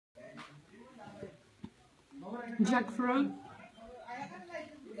Jackfruit.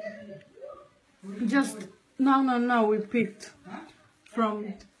 Just now we picked from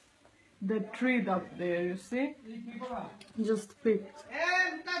the tree up there, you see? Just picked.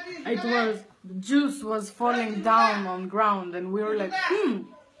 The juice was falling down on ground and we were like,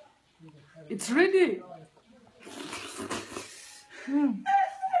 it's ready.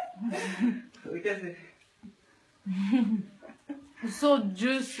 So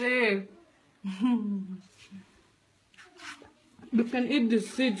juicy. You can eat the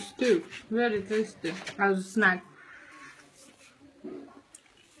seeds too. Very tasty as a snack.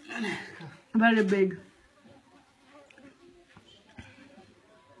 Very big.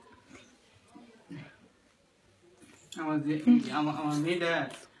 আমার মেয়েটা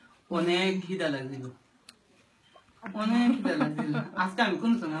অনেক খিদা লাগছিল আজকে আমি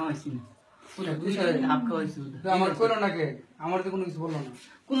কোনো সময় হয়েছি না হাফ খাওয়াইছি আমার করো না কে আমার তো কোনো কিছু বললো না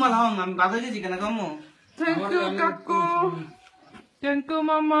কুমাল হাওয়া আমি বাজার গেছি কেন কামো Thank you, Kaku. Thank you,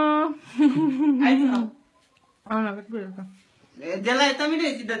 Mama. জেলা এটা আমি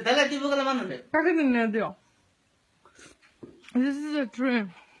দিয়েছি জেলা দিব গেলে মানুষে Kaku didn't do. This is a tree.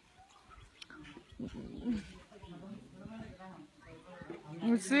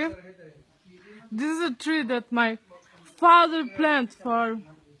 You see? This is a tree that my father planted for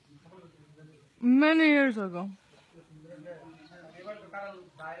many years ago.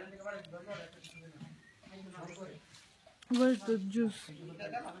 Where's the juice?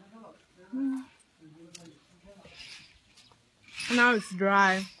 Now it's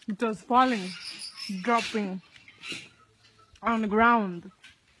dry. It was falling, dropping on the ground.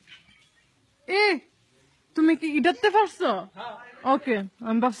 Eh! তুমি কি ইটাতে পারছো? Okay,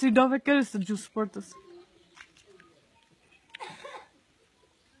 I'm about to do the juice for this.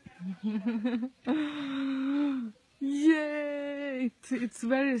 Yay! It's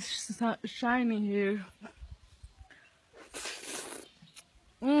very shiny here.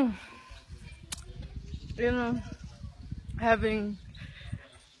 You know, having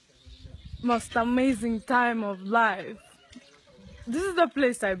most amazing time of life. This is the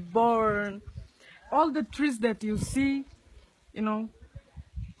place I born. All the trees that you see, you know,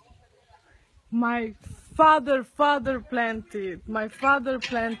 my father planted. My father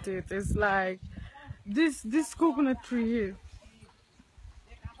planted. It's like this coconut tree here.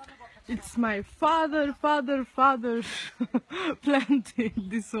 It's my father planted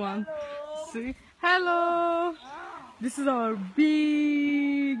this one. See? Hello! This is our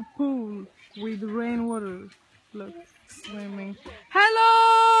big pool with rainwater. Look, swimming. Hello!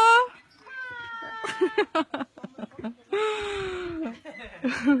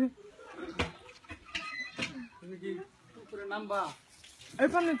 এই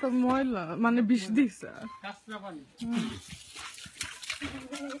পানি তো ময়লা মানে বিষ দিছে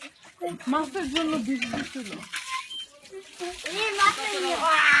মাছের জন্য বিষ দিছিল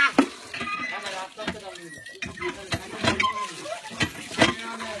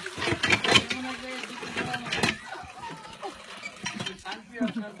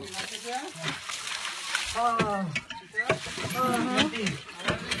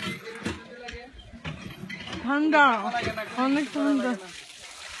ঠান্ডা অনেক ঠান্ডা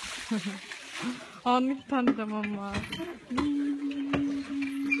অনেক ঠান্ডা মামা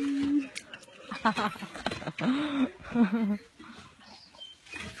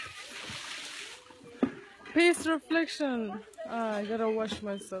Peace reflection. I gotta wash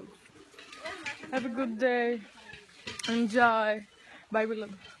myself. Have a good day. Enjoy. Bye,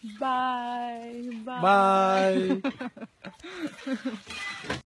 beloved. Bye. Bye.